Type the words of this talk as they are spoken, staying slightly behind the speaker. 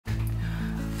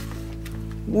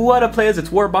What up players, it's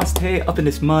WarbossTae up in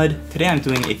this mud. Today I'm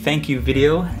doing a thank you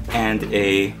video and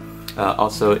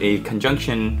also a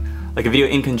conjunction, like a video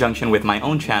in conjunction with my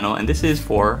own channel, and this is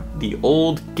for the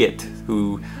old Git,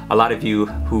 who a lot of you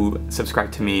who subscribe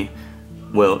to me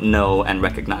will know and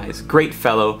recognize. Great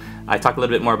fellow. I talk a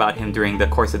little bit more about him during the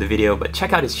course of the video, but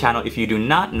check out his channel if you do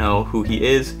not know who he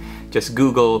is. Just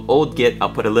Google old Git. I'll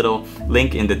put a little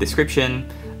link in the description.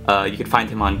 You can find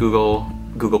him on Google+.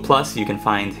 You can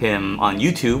find him on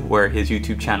YouTube, where his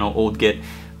YouTube channel, Old Git,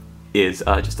 is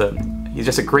he's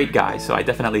just a great guy. So I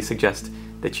definitely suggest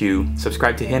that you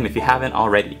subscribe to him if you haven't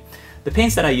already. The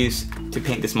paints that I used to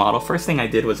paint this model, first thing I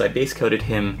did was I base coated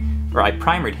him, or I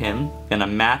primered him in a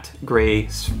matte gray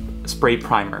spray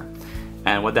primer.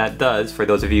 And what that does, for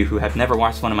those of you who have never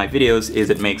watched one of my videos, is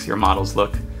it makes your models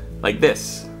look like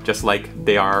this, just like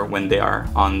they are when they are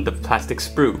on the plastic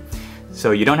sprue.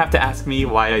 So you don't have to ask me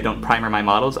why I don't primer my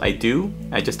models. I do,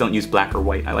 I just don't use black or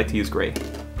white. I like to use gray.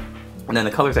 And then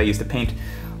the colors I used to paint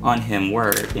on him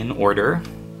were, in order,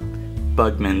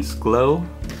 Bugman's Glow.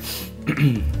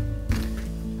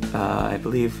 I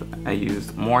believe I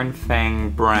used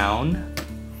Mornfang Brown,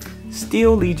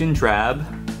 Steel Legion Drab,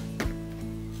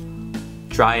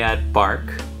 Dryad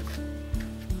Bark,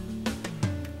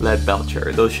 Lead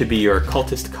Belcher. Those should be your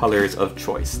cultist colors of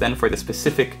choice. Then for the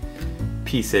specific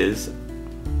pieces,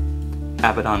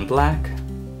 Abaddon Black,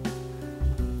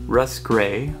 Rust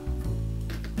Gray,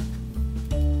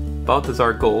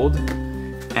 Balthazar Gold,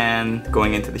 and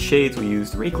going into the shades we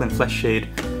used Rakelin Flesh Shade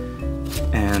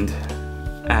and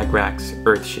Agrax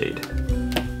Earth Shade.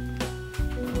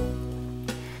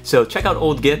 So check out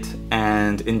Old Git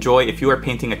and enjoy. If you are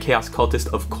painting a Chaos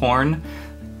Cultist of Khorne,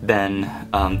 then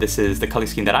this is the color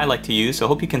scheme that I like to use, so I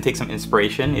hope you can take some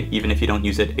inspiration, even if you don't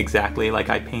use it exactly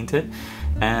like I paint it.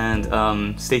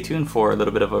 And stay tuned for a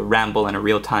little bit of a ramble and a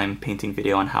real-time painting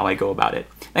video on how I go about it.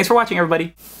 Thanks for watching,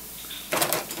 everybody!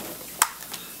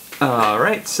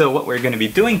 Alright, so what we're going to be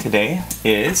doing today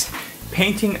is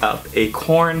painting up a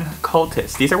Khorne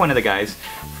Cultist. These are one of the guys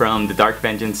from the Dark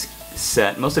Vengeance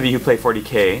set. Most of you who play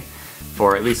 40k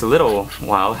for at least a little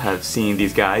while have seen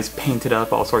these guys painted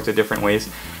up all sorts of different ways.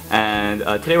 And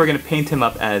today we're going to paint him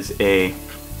up as a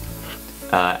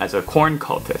Khorne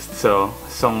Cultist. So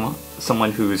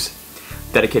someone who's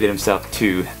dedicated himself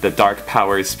to the dark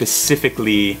powers,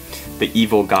 specifically the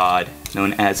evil god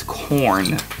known as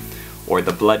Khorne, or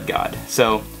the blood god.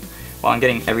 So while I'm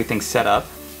getting everything set up,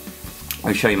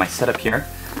 I'll show you my setup here.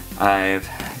 I've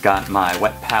got my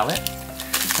wet palette,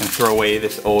 and throw away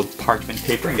this old parchment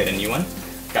paper and get a new one.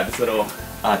 Got this little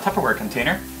Tupperware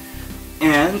container,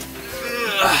 and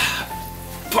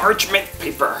parchment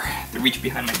paper. To reach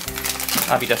behind my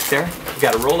hobby desk there. We've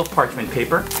got a roll of parchment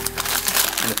paper,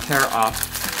 and to tear off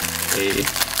a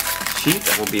sheet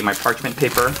that will be my parchment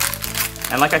paper.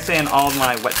 And like I say in all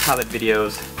my wet palette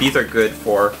videos, these are good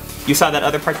for, you saw that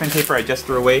other parchment paper I just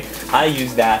threw away? I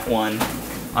use that one,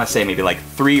 I'll say maybe like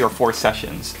 3 or 4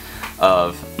 sessions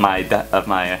of my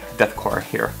deathcore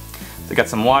here. So I got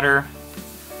some water,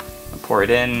 I'll pour it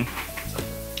in.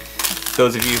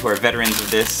 Those of you who are veterans of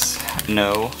this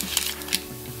know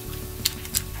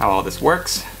how all this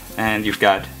works, and you've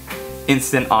got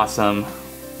instant awesome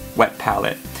wet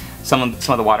palette. Some of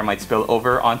the water might spill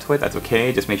over onto it, that's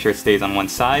okay, just make sure it stays on one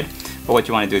side. But what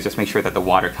you want to do is just make sure that the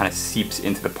water kind of seeps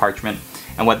into the parchment.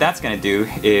 And what that's going to do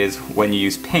is, when you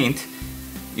use paint,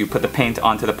 you put the paint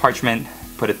onto the parchment,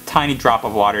 put a tiny drop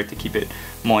of water to keep it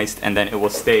moist, and then it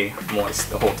will stay moist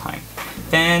the whole time.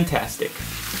 Fantastic,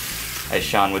 as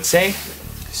Sean would say.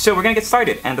 So we're going to get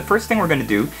started, and the first thing we're going to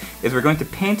do is we're going to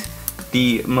paint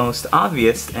the most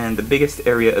obvious and the biggest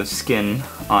area of skin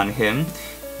on him.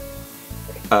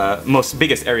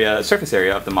 Biggest area, surface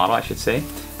area of the model, I should say.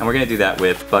 And we're going to do that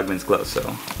with Bugman's Glow,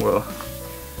 so we'll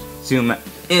zoom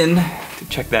in to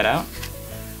check that out.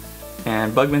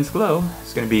 And Bugman's Glow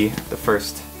is going to be the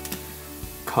first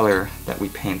color that we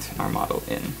paint our model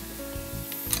in.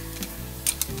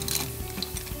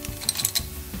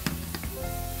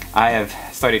 I have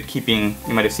started keeping,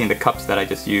 you might have seen the cups that I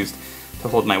just used to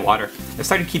hold my water. I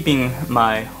started keeping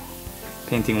my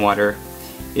painting water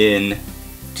in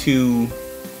 2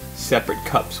 separate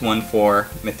cups, one for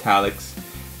metallics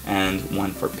and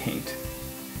one for paint.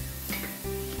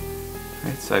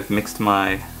 Alright, so I've mixed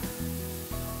my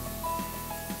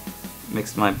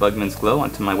Bugman's Glow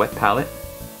onto my wet palette.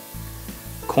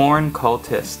 Khorne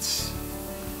Cultists.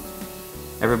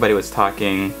 Everybody was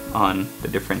talking on the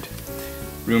different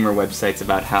rumor websites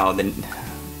about how the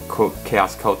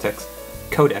Chaos Codex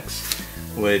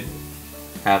would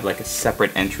have like a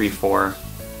separate entry for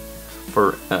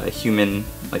human,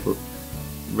 like,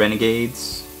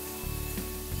 renegades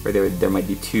where there might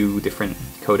be two different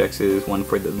codexes, one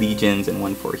for the legions and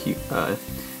one for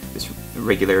just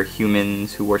regular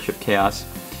humans who worship chaos.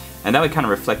 And that would kind of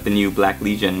reflect the new Black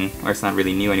Legion, or it's not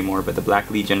really new anymore, but the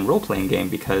Black Legion role-playing game,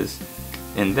 because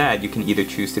in that you can either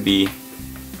choose to be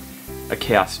a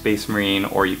Chaos Space Marine,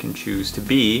 or you can choose to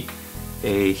be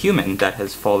a human that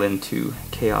has fallen to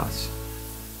chaos.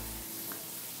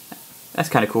 That's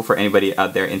kind of cool for anybody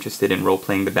out there interested in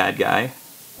role-playing the bad guy.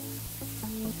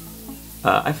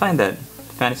 I find that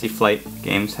Fantasy Flight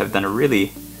games have done a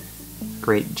really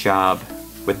great job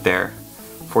with their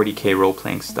 40k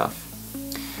role-playing stuff.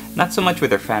 Not so much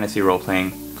with their fantasy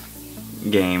role-playing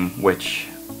game, which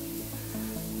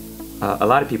a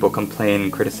lot of people complain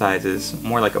and criticize is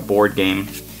more like a board game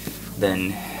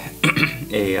than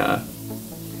a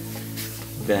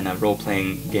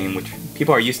role-playing game, which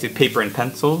people are used to paper and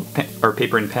pencil or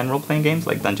paper and pen role-playing games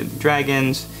like Dungeons and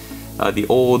Dragons, the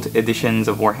old editions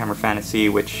of Warhammer Fantasy,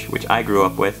 which I grew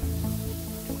up with.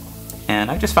 And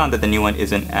I just found that the new one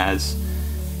isn't as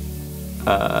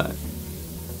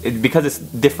because it's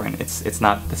different. It's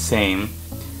not the same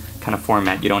kind of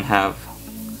format. You don't have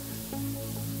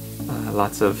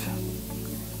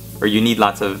you need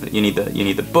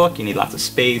the book, you need lots of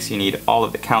space, you need all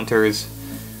of the counters.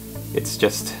 It's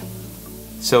just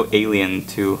so alien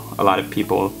to a lot of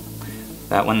people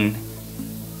that when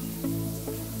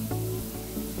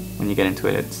you get into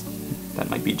it, that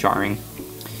might be jarring.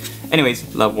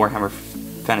 Anyways, love Warhammer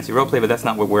Fantasy Roleplay, but that's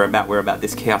not what we're about. We're about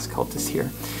this Chaos Cultist here.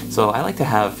 So I like to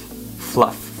have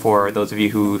fluff for those of you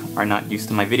who are not used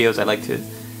to my videos. I like to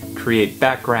create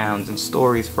backgrounds and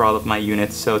stories for all of my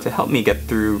units. So to help me get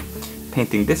through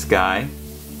painting this guy,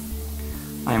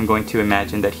 I am going to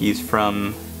imagine that he's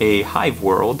from a hive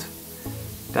world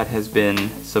that has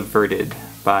been subverted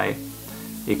by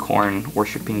a Khorne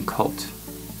worshipping cult.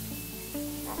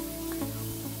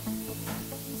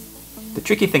 The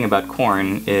tricky thing about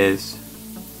Khorne is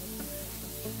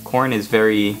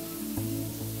very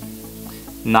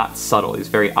not subtle, he's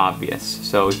very obvious.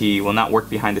 So he will not work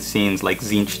behind the scenes like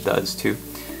Tzeentch does to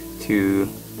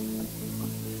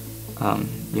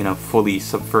you know, fully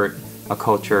subvert a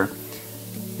culture.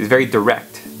 He's very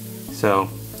direct. So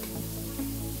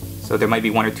there might be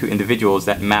one or two individuals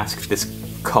that mask this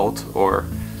cult or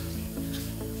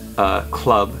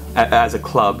club as a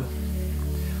club,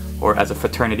 or as a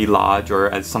fraternity lodge, or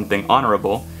as something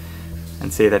honorable,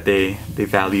 and say that they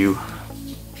value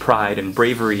pride and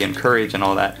bravery and courage and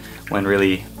all that, when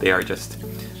really they are just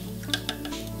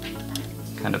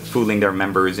kind of fooling their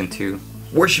members into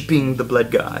worshipping the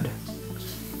blood god.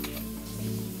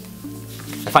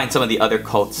 I find some of the other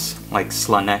cults, like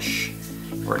Slaanesh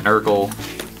or Nurgle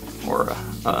or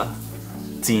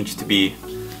Tzeentch, to be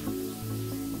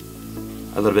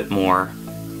a little bit more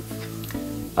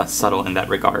subtle in that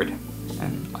regard,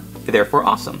 and therefore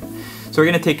awesome. So we're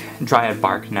going to take Dryad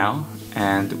Bark now,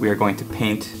 and we are going to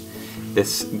paint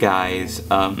this guy's,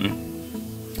 what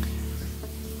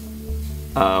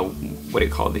do you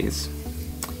call these?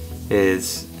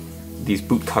 These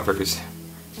boot covers.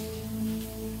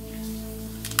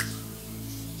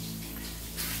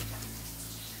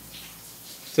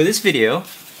 So this video,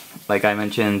 like I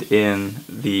mentioned in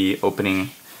the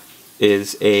opening,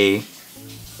 is a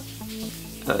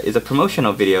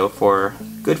promotional video for a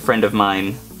good friend of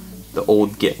mine, the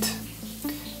Old Git.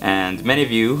 And many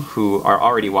of you who are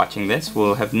already watching this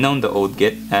will have known the Old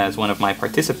Git as one of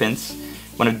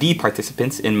the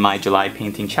participants in my July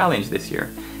painting challenge this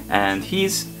year. And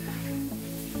he's,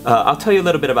 I'll tell you a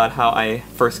little bit about how I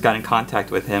first got in contact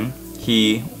with him.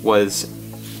 He was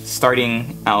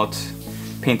starting out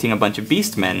painting a bunch of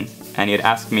Beastmen, and he had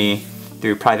asked me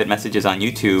through private messages on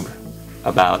YouTube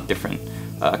about different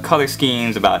color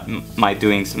schemes, about my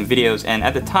doing some videos. And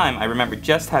at the time, I remember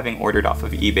just having ordered off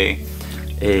of eBay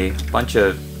a bunch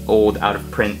of old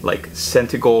out-of-print like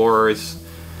Centaurs.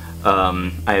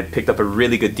 I had picked up a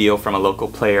really good deal from a local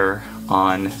player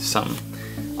on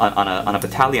a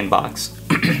battalion box.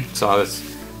 So I was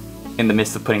in the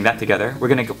midst of putting that together. We're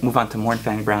gonna move on to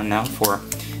Mournfang Brown now for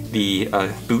the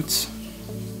boots.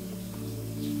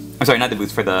 I'm sorry, not the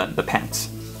boots, for the pants.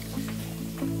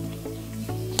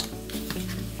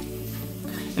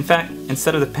 In fact,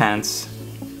 instead of the pants,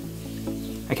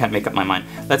 I can't make up my mind.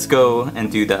 Let's go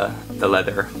and do the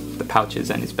leather, the pouches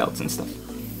and his belts and stuff.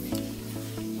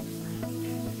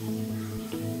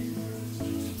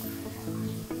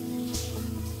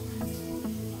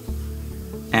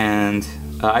 And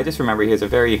I just remember he's a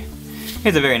very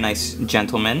nice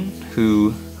gentleman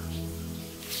who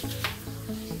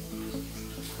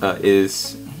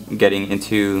is getting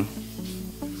into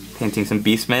painting some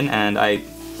Beastmen, and I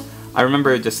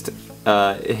remember just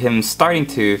him starting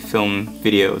to film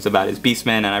videos about his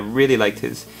Beastmen, and I really liked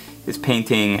his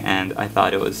painting, and I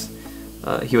thought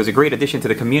he was a great addition to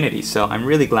the community. So I'm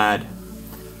really glad,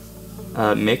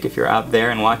 Mick, if you're out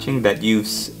there and watching, that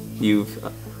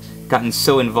you've gotten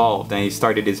so involved, and he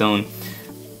started his own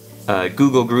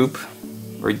Google group,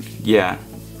 or yeah,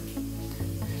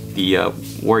 the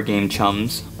War Game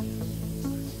Chums,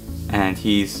 and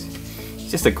he's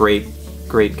just a great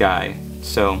guy.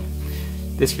 So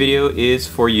this video is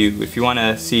for you if you want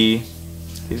to see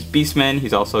his Beastmen.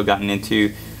 He's also gotten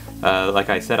into, like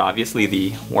I said, obviously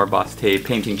the WarbossTae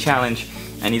painting challenge,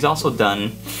 and he's also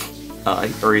done,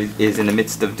 or is in the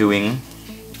midst of doing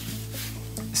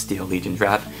Steel Legion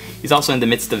Draft. He's also in the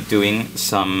midst of doing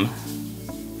some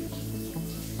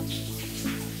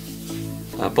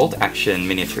bolt action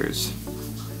miniatures.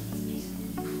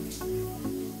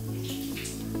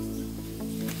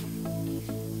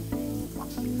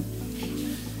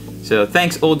 So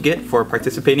thanks, Old Git, for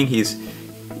participating.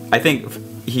 I think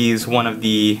he's one of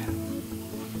the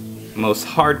most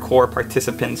hardcore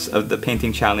participants of the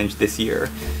painting challenge this year.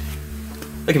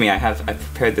 Look at me, I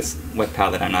prepared this wet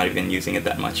palette. I'm not even using it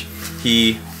that much.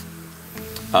 He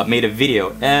made a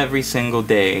video every single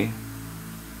day,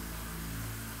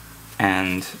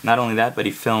 and not only that, but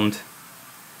he filmed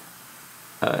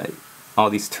all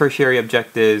these tertiary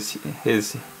objectives.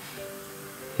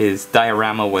 His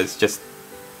diorama was just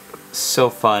so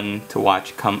fun to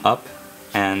watch come up,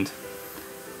 and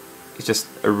he's just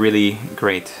a really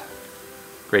great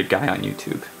guy on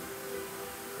YouTube.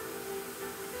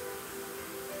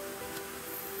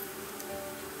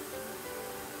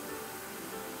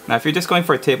 Now if you're just going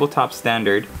for a tabletop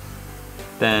standard,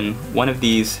 then one of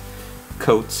these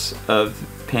coats of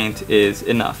paint is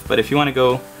enough. But if you want to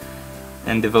go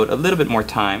and devote a little bit more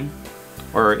time,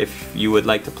 or if you would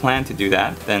like to plan to do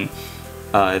that, then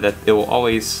they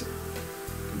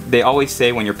always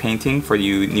say when you're painting, for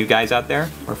you new guys out there,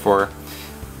 or for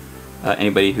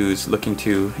anybody who's looking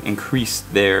to increase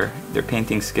their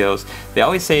painting skills, they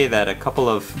always say that a couple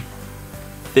of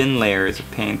thin layers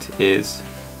of paint is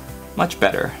much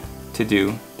better to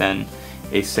do than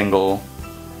a single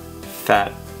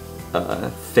fat,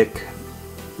 thick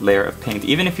layer of paint.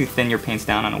 Even if you thin your paints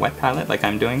down on a wet palette like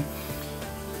I'm doing,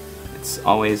 it's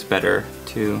always better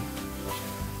to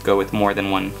go with more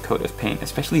than one coat of paint,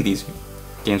 especially these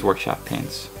Games Workshop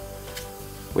paints,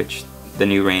 which the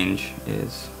new range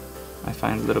is, I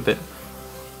find, a little bit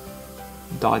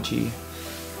dodgy.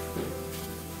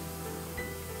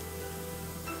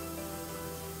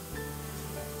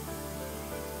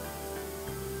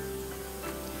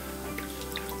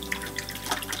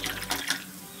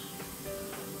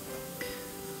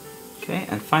 Okay,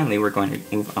 and finally we're going to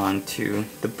move on to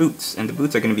the boots, and the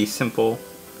boots are going to be simple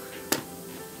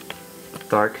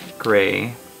dark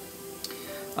gray,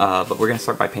 but we're going to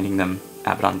start by painting them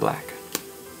Abaddon black.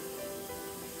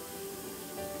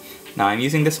 Now I'm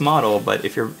using this model, but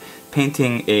if you're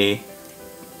painting a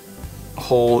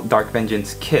whole Dark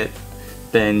Vengeance kit,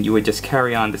 then you would just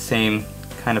carry on the same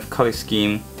kind of color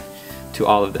scheme to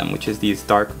all of them, which is these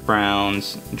dark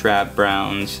browns, drab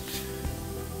browns,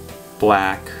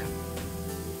 black,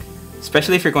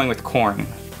 especially if you're going with Khorne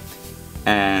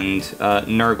and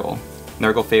Nurgle.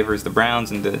 Nurgle favors the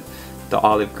browns and the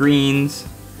olive greens,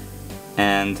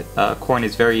 and Khorne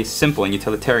is very simple and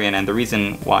utilitarian, and the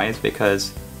reason why is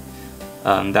because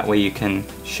that way you can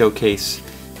showcase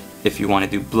if you want to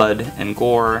do blood and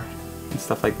gore and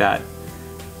stuff like that,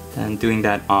 and doing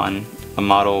that on a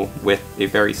model with a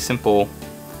very simple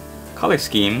color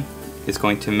scheme is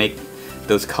going to make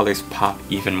those colors pop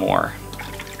even more.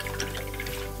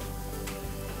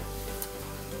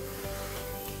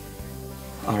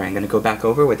 Alright, I'm going to go back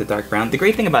over with the dark brown. The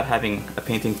great thing about having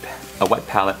a wet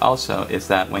palette also is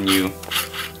that when you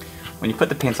put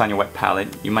the paints on your wet palette,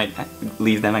 you might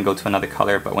leave them and go to another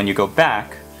color, but when you go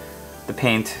back, the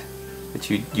paint that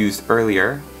you used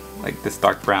earlier, like this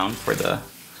dark brown for the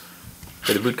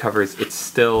boot covers, it's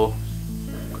still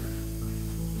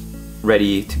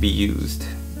ready to be used.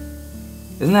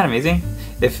 Isn't that amazing?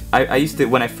 If I used to,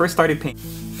 when I first started painting,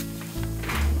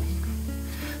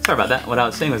 sorry about that, what I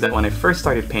was saying was that when I first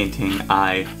started painting,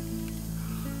 I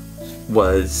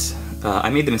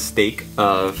made the mistake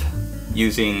of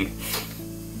using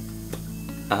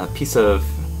a piece of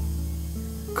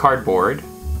cardboard.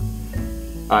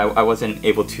 I wasn't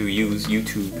able to use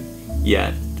YouTube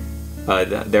yet.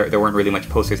 There weren't really much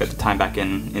posters at the time back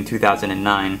in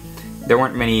 2009. There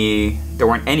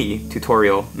weren't any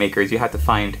tutorial makers. You had to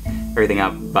find everything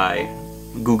out by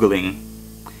Googling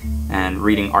and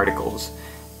reading articles.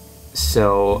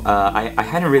 So I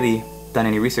hadn't really done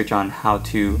any research on how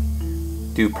to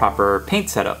do proper paint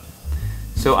setup.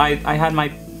 So I had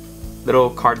my little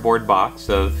cardboard box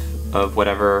of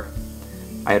whatever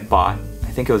I had bought.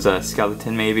 I think it was a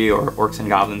skeleton maybe, or orcs and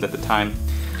goblins at the time.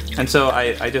 And so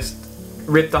I just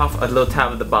ripped off a little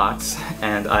tab of the box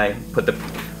and I put the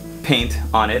paint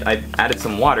on it. I added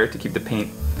some water to keep the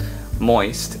paint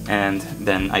moist, and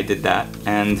then I did that,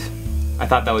 and I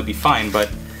thought that would be fine,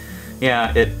 but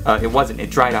yeah, it wasn't.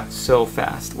 It dried out so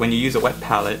fast. When you use a wet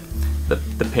palette,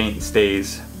 the paint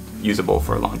stays usable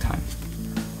for a long time.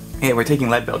 Okay, we're taking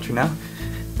lead belcher now.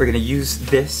 We're gonna use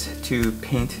this to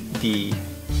paint the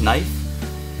knife,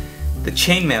 the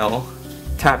chainmail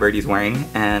tabard he's wearing,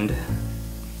 and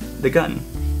the gun,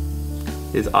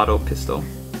 his auto pistol.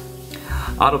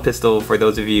 Auto pistol, for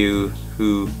those of you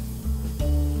who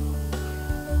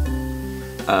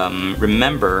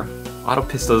remember, auto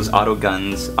pistols, auto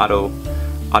guns,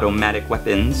 automatic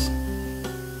weapons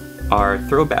are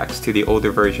throwbacks to the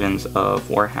older versions of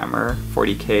Warhammer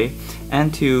 40k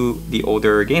and to the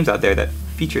older games out there that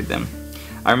featured them.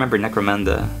 I remember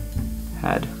Necromunda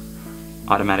had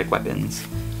automatic weapons.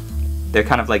 They're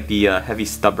kind of like the heavy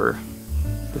stubber,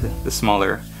 the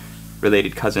smaller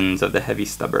related cousins of the heavy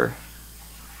stubber.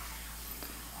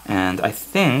 And I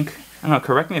think, I don't know,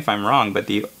 correct me if I'm wrong, but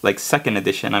the second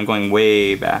edition, I'm going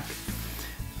way back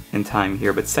in time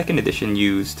here, but second edition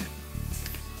used,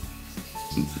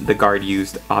 the Guard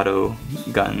used auto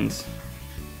guns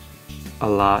a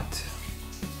lot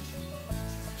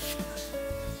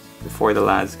before the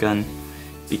las gun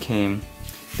became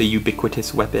the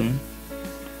ubiquitous weapon,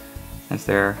 as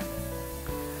they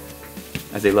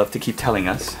love to keep telling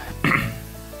us.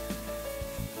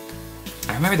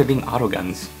 I remember there being auto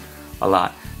guns a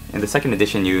lot. In the second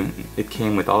edition, it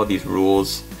came with all of these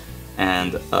rules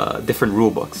and different rule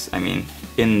books. I mean,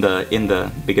 in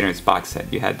the beginner's box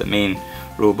set, you had the main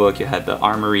rule book, you had the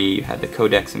armory, you had the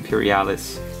Codex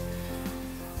Imperialis.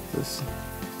 It was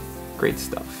great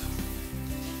stuff.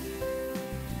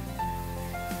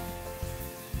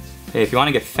 Hey, if you want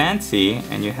to get fancy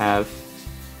and you have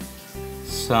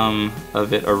some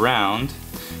of it around,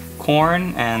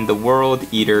 Khorne and the World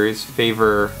Eaters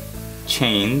favor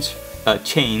chains,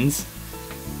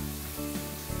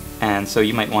 and so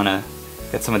you might want to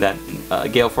get some of that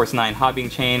Gale Force 9 hobbing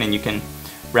chain, and you can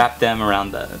wrap them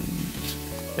around the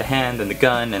hand and the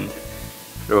gun, and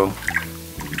it'll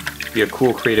be a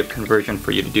cool creative conversion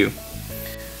for you to do.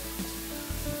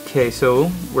 Okay, so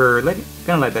we're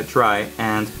gonna let that dry,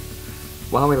 and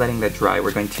while we're letting that dry,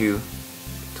 we're going to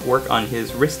work on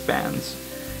his wristbands,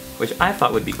 which I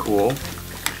thought would be cool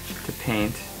to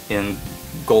paint in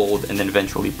gold and then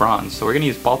eventually bronze. So we're going to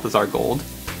use Balthazar Gold,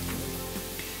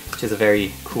 which is a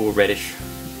very cool reddish,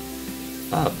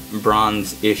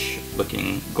 bronze-ish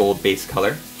looking gold base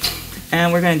color.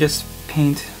 And we're going to just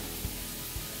paint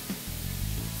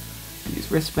these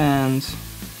wristbands,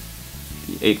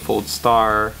 the 8-fold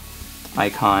star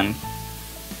icon.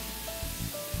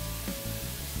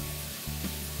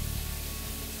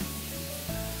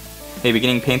 Hey,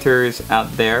 beginning painters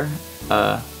out there,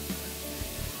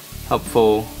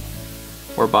 helpful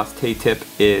WarbossTae tip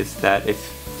is that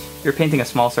if you're painting a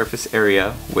small surface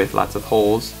area with lots of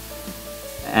holes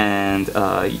and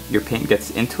your paint gets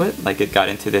into it, like it got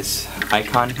into this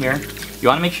icon here, you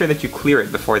want to make sure that you clear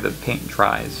it before the paint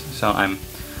dries. So I'm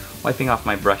wiping off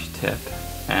my brush tip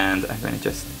and I'm going to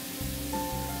just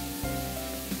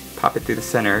pop it through the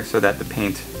center so that the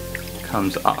paint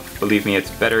comes off. Believe me,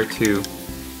 it's better to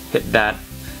hit that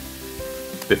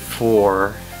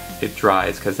before it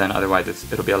dries, because then otherwise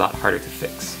it'll be a lot harder to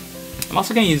fix. I'm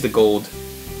also going to use the gold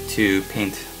to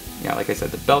paint, yeah, like I said,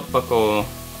 the belt buckle,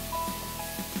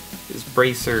 his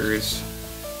bracers,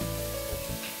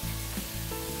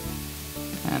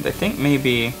 and I think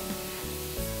maybe,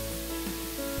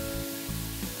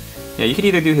 yeah, you could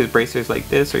either do his bracers like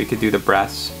this, or you could do the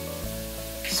brass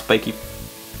spiky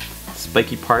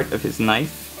part of his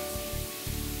knife.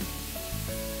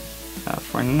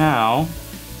 For now,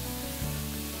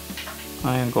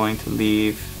 I am going to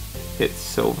leave it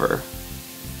silver.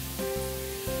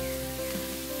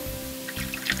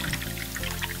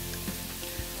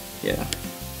 Yeah.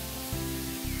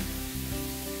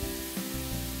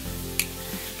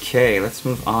 Okay, let's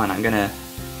move on. I'm gonna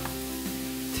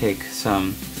take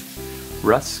some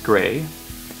rust gray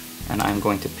and I'm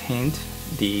going to paint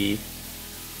the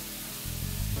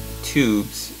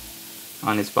tubes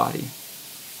on his body.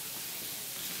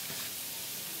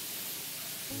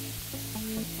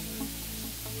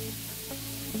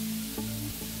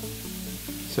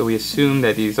 So we assume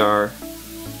that these are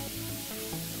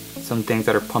some things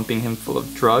that are pumping him full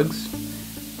of drugs.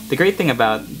 The great thing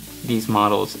about these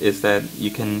models is that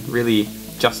you can really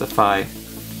justify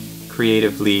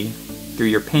creatively through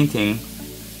your painting,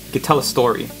 you could tell a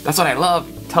story. That's what I love,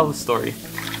 tell a story.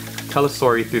 Tell a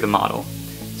story through the model.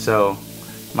 So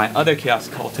my other Chaos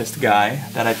Cultist guy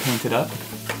that I painted up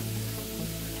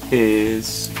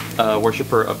is a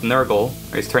worshipper of Nurgle,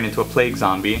 or he's turned into a plague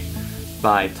zombie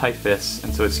by typhus,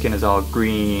 and so his skin is all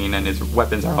green and his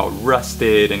weapons are all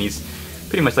rusted, and he's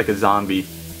pretty much like a zombie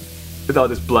with all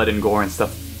this blood and gore and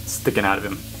stuff sticking out of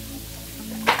him.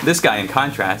 This guy, in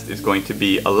contrast, is going to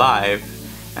be alive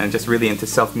and just really into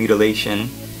self-mutilation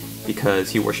because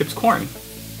he worships Khorne.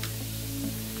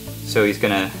 So he's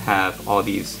gonna have all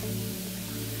these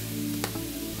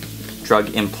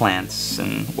drug implants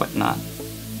and whatnot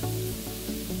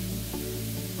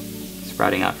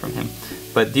sprouting out from him.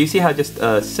 But do you see how just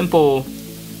a simple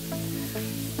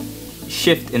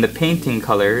shift in the painting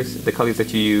colors, the colors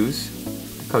that you use,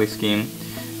 the color scheme,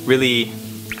 really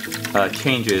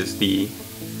changes the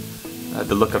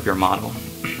look of your model.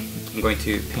 I'm going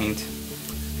to paint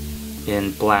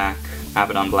in black,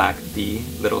 Abaddon black, the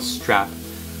little strap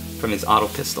from his auto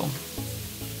pistol.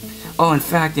 Oh, in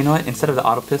fact, you know what? Instead of the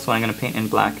auto pistol, I'm going to paint in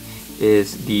black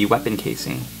is the weapon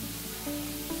casing.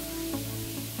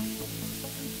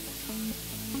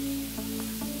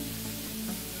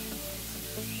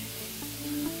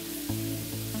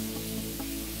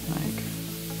 Like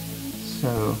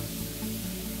so.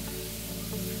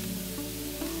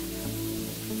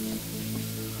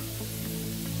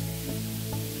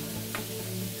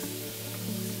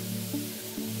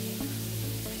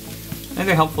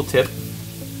 Another helpful tip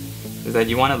is that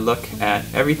you want to look at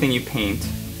everything you paint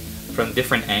from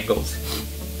different angles.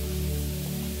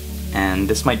 And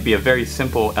this might be a very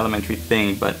simple elementary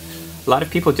thing, but a lot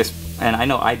of people just, and I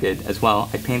know I did as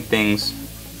well, I paint things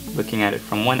looking at it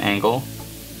from one angle,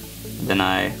 then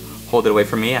I hold it away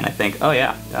from me and I think, oh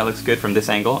yeah, that looks good from this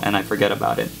angle, and I forget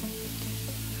about it.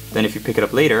 Then if you pick it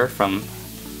up later from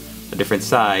a different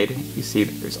side, you see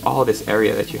that there's all this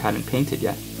area that you hadn't painted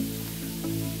yet.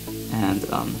 And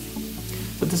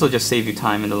so this will just save you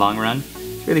time in the long run.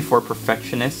 It's really for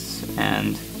perfectionists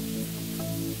and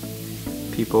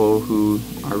people who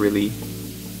are really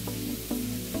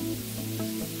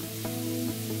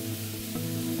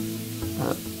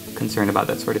concerned about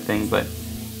that sort of thing, but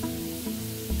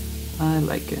I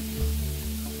like it.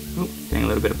 Ooh, getting a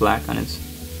little bit of black on his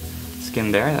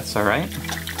skin there, that's alright.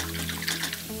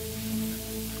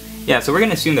 Yeah, so we're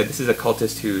going to assume that this is a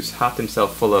cultist who's hopped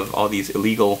himself full of all these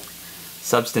illegal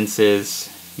substances.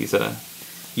 He's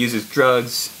uses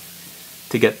drugs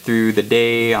to get through the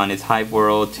day on his hive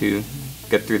world, to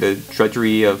get through the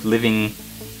drudgery of living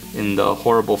in the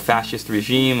horrible fascist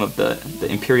regime of the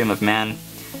Imperium of Man,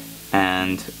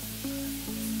 and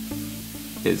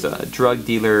his drug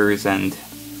dealers and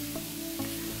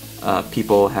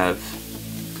people have,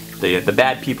 the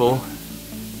bad people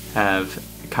have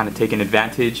kind of taken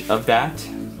advantage of that,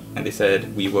 and they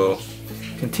said, we will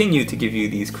continue to give you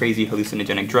these crazy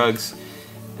hallucinogenic drugs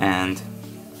and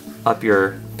up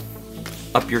your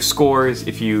scores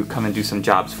if you come and do some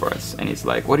jobs for us. And he's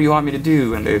like, what do you want me to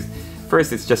do? And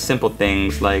first it's just simple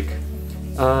things like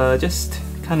just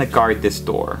kind of guard this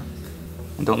door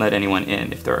and don't let anyone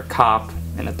in. If they're a cop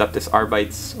and Adeptus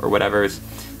Arbites or whatever's,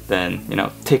 then, you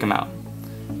know, take them out.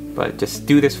 But just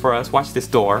do this for us, watch this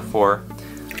door for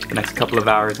the next couple of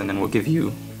hours, and then we'll give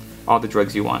you all the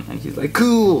drugs you want. And he's like,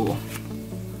 cool!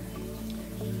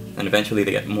 And eventually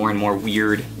they get more and more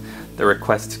weird. The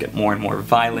requests get more and more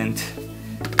violent.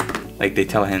 Like they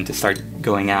tell him to start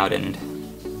going out and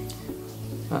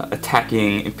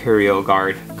attacking Imperial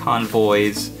Guard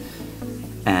convoys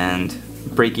and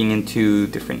breaking into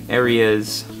different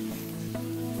areas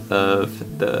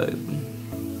of the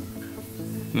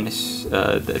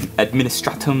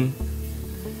administratum.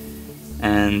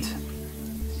 And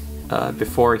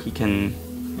before he can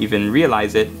even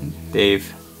realize it,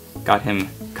 they've got him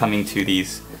coming to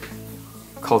these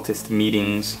cultist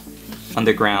meetings,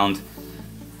 underground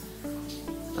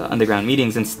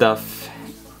meetings and stuff,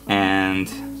 and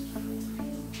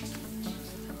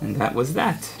that was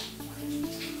that.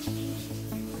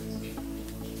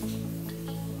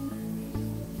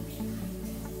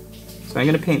 So I'm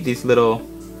gonna paint these little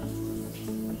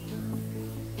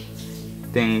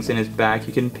things in his back.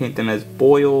 You can paint them as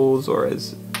boils or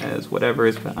as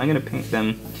whatever, but I'm gonna paint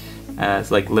them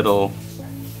as like little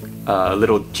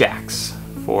jacks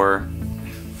for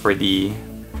the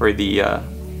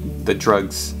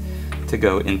drugs to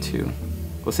go into.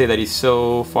 We'll say that he's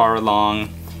so far along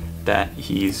that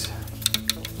he's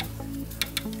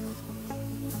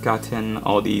gotten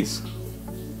all these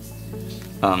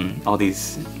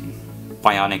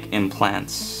bionic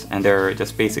implants, and they're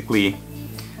just basically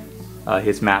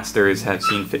his masters have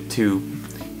seen fit to.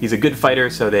 He's a good fighter,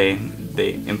 so they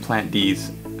implant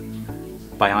these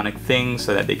bionic things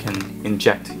so that they can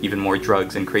inject even more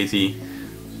drugs and crazy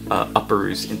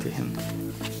uppers into him.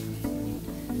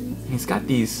 He's got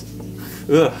these,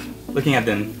 looking at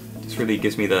them just really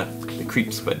gives me the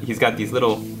creeps, but he's got these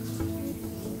little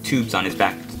tubes on his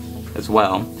back as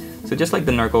well. So just like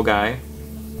the Nurgle guy,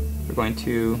 we're going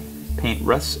to paint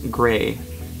rust gray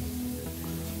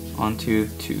onto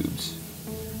tubes.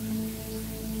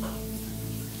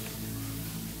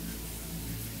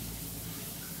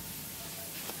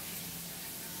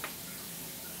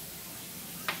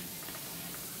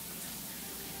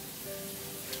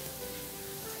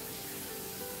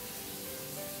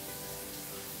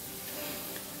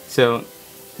 So,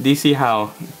 do you see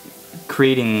how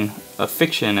creating a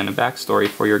fiction and a backstory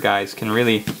for your guys can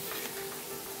really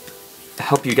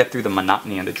help you get through the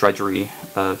monotony and the drudgery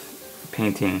of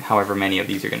painting however many of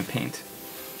these you're going to paint?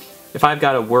 If I've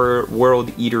got a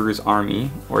World Eater's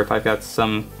army, or if I've got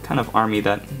some kind of army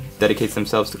that dedicates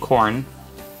themselves to Khorne,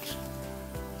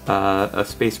 a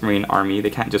Space Marine army, they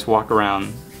can't just walk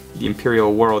around the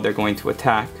Imperial world they're going to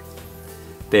attack.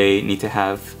 They need to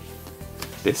have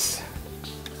this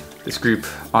group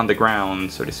on the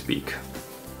ground, so to speak.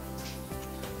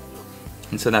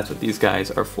 And so that's what these guys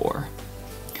are for.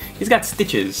 He's got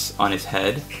stitches on his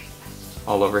head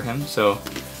all over him, so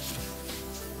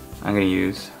I'm going to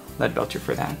use lead belcher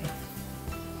for that.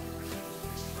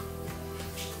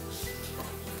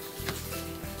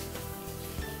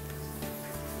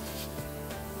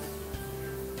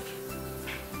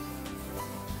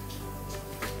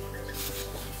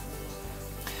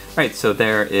 Alright, so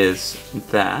there is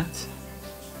that.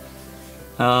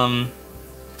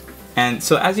 And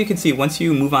so as you can see, once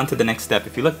you move on to the next step,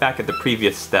 if you look back at the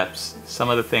previous steps, some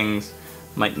of the things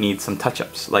might need some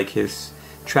touch-ups, like his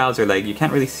trouser leg. You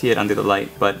can't really see it under the light,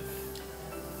 but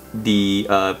the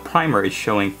primer is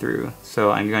showing through.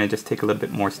 So I'm going to just take a little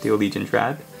bit more Steel Legion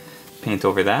Drab, paint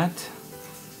over that.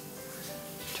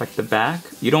 Check the back.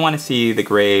 You don't want to see the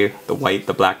gray, the white,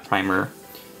 the black primer,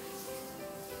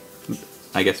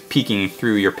 I guess, peeking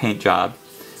through your paint job.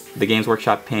 The Games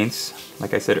Workshop paints,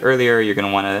 like I said earlier, you're going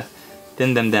to want to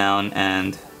thin them down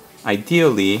and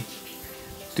ideally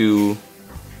do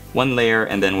one layer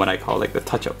and then what I call like the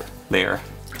touch-up layer.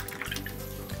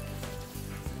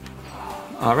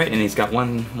 Alright, and he's got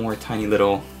one more tiny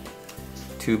little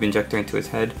tube injector into his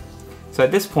head. So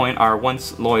at this point, our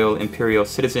once loyal Imperial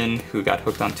citizen who got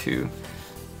hooked onto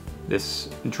this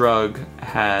drug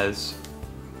has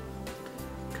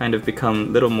kind of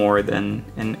become little more than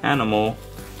an animal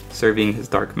serving his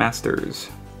dark masters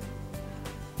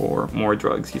for more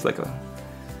drugs. He's like a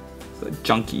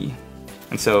junkie.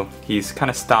 And so he's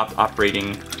kind of stopped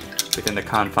operating within the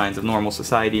confines of normal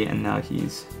society, and now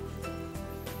he's,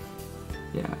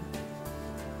 yeah,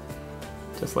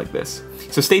 just like this.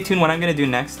 So stay tuned. What I'm going to do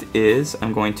next is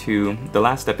the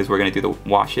last step is we're going to do the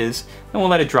washes, and we'll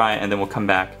let it dry, and then we'll come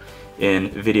back in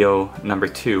video number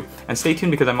 2. And stay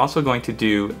tuned because I'm also going to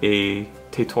do a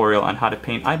tutorial on how to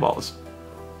paint eyeballs,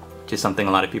 which is something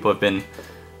a lot of people have been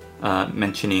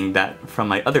mentioning that from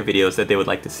my other videos that they would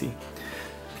like to see.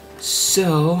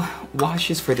 So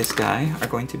washes for this guy are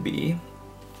going to be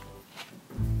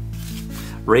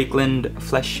Rakeland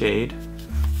Flesh Shade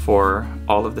for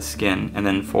all of the skin, and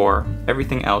then for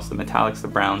everything else, the metallics, the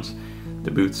browns, the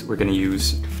boots, we're going to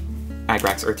use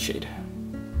Agrax Earthshade.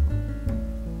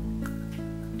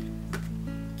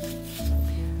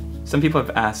 Some people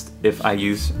have asked if I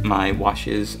use my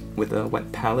washes with a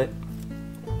wet palette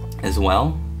as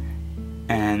well,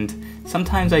 and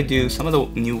sometimes I do. Some of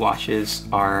the new washes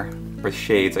or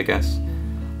shades, I guess,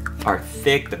 are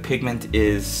thick. The pigment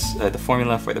is, the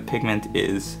formula for the pigment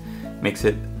makes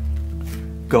it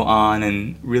go on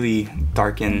and really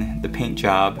darken the paint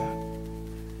job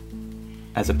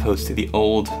as opposed to the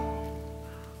old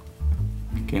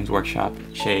Games Workshop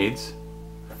shades.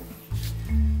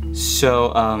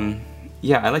 So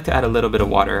yeah, I like to add a little bit of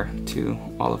water to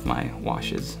all of my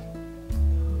washes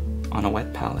on a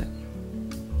wet palette.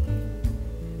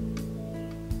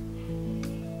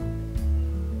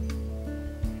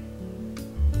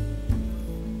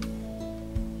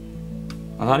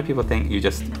 A lot of people think you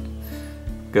just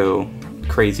go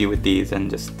crazy with these and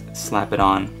just slap it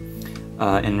on.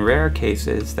 In rare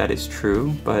cases that is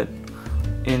true, but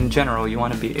in general you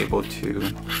want to be able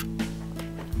to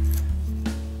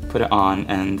put it on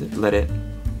and let it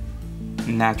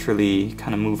naturally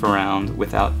kind of move around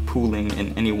without pooling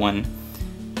in any one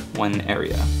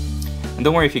area. And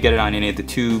don't worry if you get it on any of the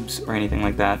tubes or anything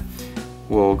like that.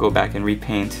 We'll go back and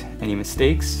repaint any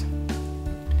mistakes.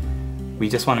 we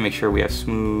just want to make sure we have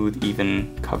smooth,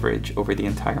 even coverage over the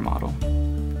entire model.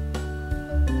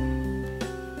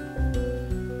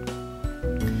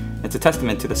 It's a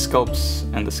testament to the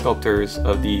sculpts and the sculptors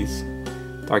of these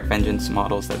Dark Vengeance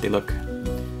models that they look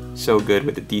so good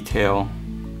with the detail.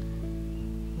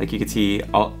 Like you can see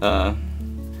all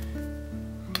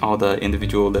the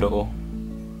individual little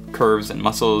curves and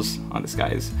muscles on this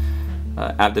guy's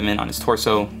abdomen, on his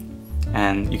torso,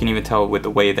 and you can even tell with the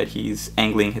way that he's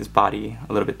angling his body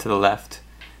a little bit to the left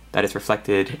that is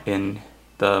reflected in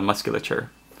the musculature.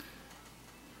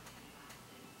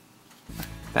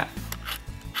 That.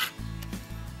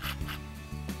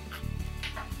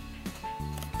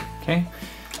 Okay,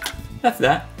 that's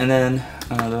that. And then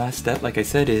the last step, like I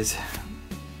said, is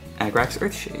Agrax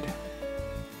Earthshade.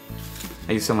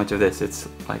 I use so much of this, it's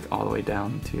like all the way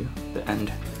down to the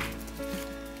end.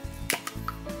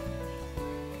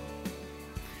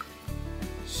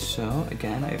 So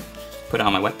again, I've put it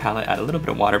on my wet palette, add a little bit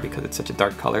of water because it's such a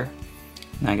dark color.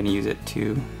 Now I'm going to use it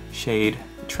to shade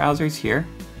the trousers here,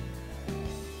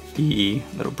 the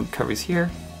little boot covers here,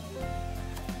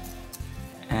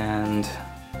 and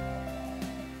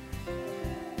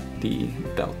the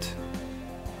belt.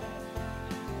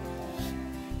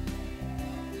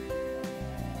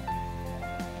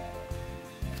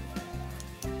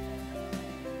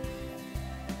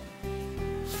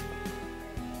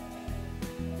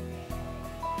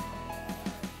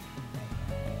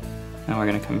 Now we're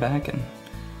going to come back and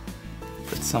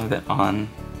put some of it on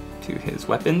to his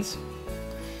weapons.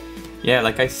 Yeah,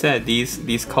 like I said, these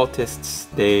cultists,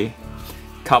 they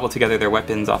cobble together their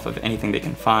weapons off of anything they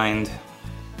can find.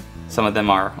 Some of them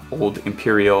are old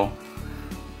Imperial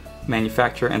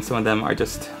manufacture, and some of them are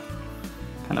just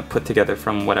kind of put together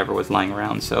from whatever was lying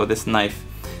around. So this knife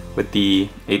with the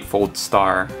 8-fold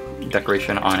star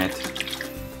decoration on it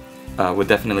would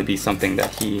definitely be something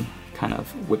that he kind of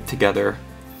whipped together,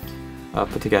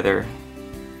 put together,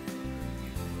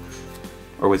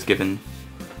 or was given.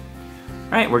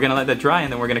 Alright, we're gonna let that dry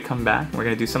and then we're gonna come back. We're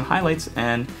gonna do some highlights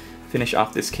and finish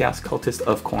off this Chaos Cultist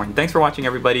of Khorne. Thanks for watching,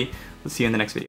 everybody. We'll see you in the next video.